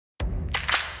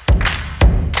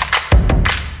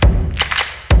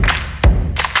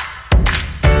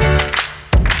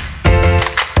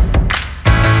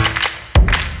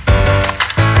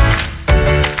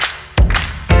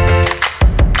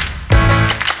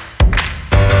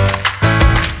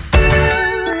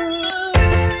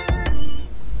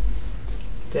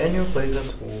Elena plays at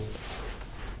school.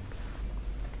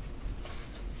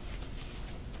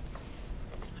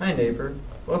 Hi neighbor,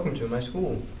 welcome to my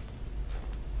school.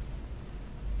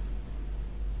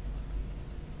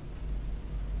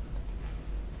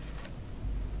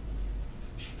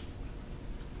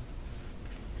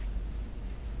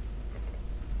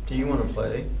 Do you want to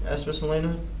play? Asked Miss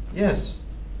Elena. Yes.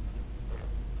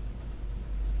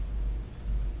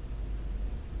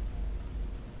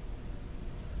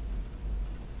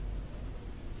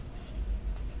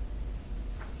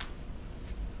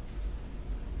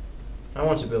 I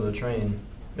want to build a train.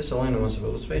 Miss Elena wants to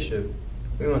build a spaceship.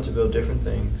 We want to build different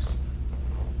things.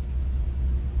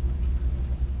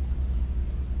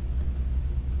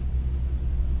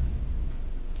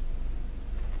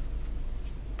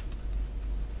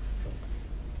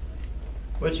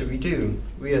 What should we do?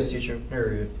 We asked Teacher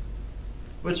Harriet.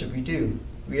 What should we do?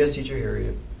 We asked Teacher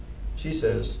Harriet. She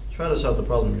says, try to solve the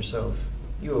problem yourself.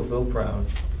 You will feel proud.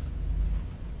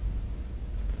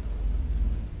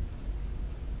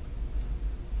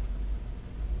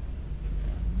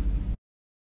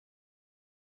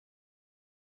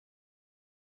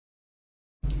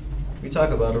 We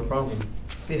talk about our problem.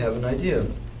 We have an idea.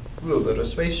 We will build a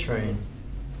space train.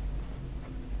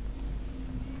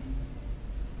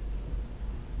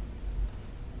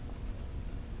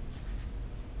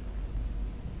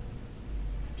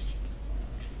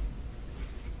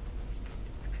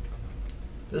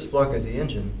 This block is the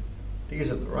engine. These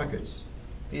are the rockets.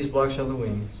 These blocks are the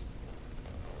wings.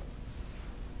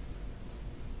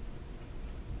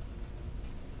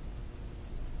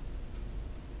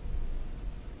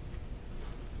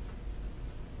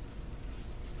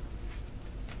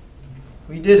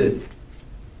 We did it.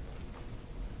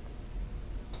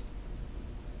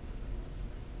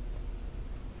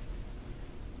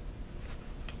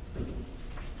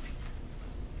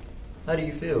 How do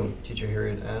you feel? Teacher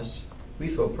Harriet asked. We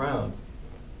feel proud.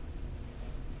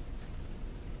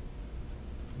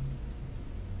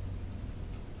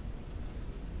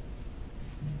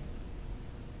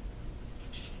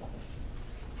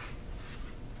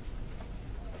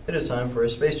 It is time for a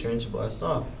space train to blast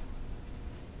off.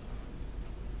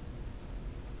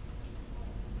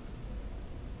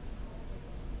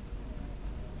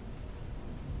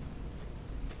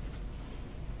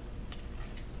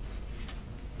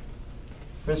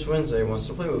 Prince Wednesday wants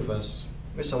to play with us.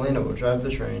 Miss Elena will drive the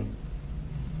train.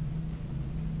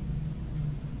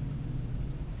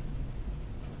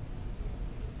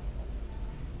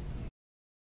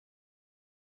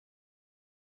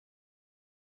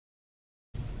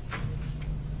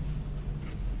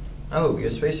 I will be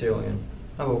a space alien.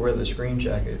 I will wear this green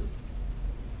jacket.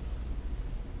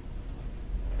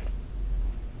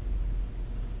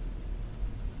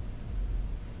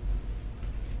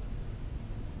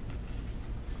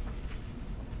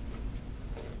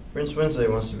 Prince Wednesday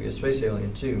wants to be a space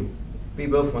alien too. We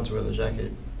both want to wear the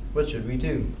jacket. What should we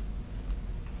do?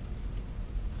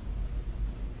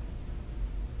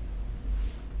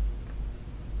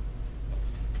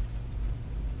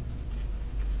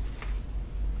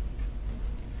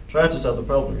 Try to solve the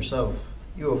problem yourself.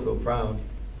 You will feel proud.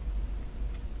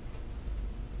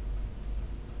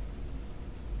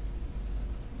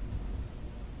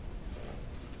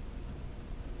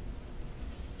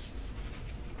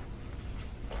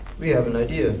 We have an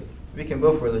idea. We can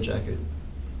both wear the jacket.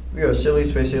 We are a silly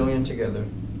space alien together.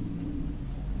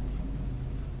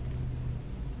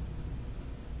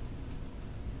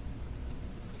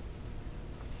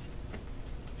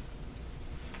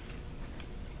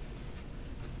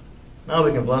 Now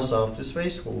we can blast off to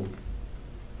space school.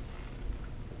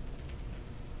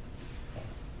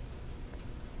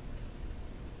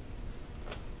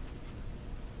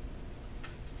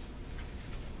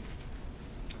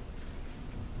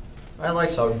 I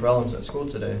like solving problems at school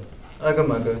today. Ugga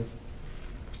mugga.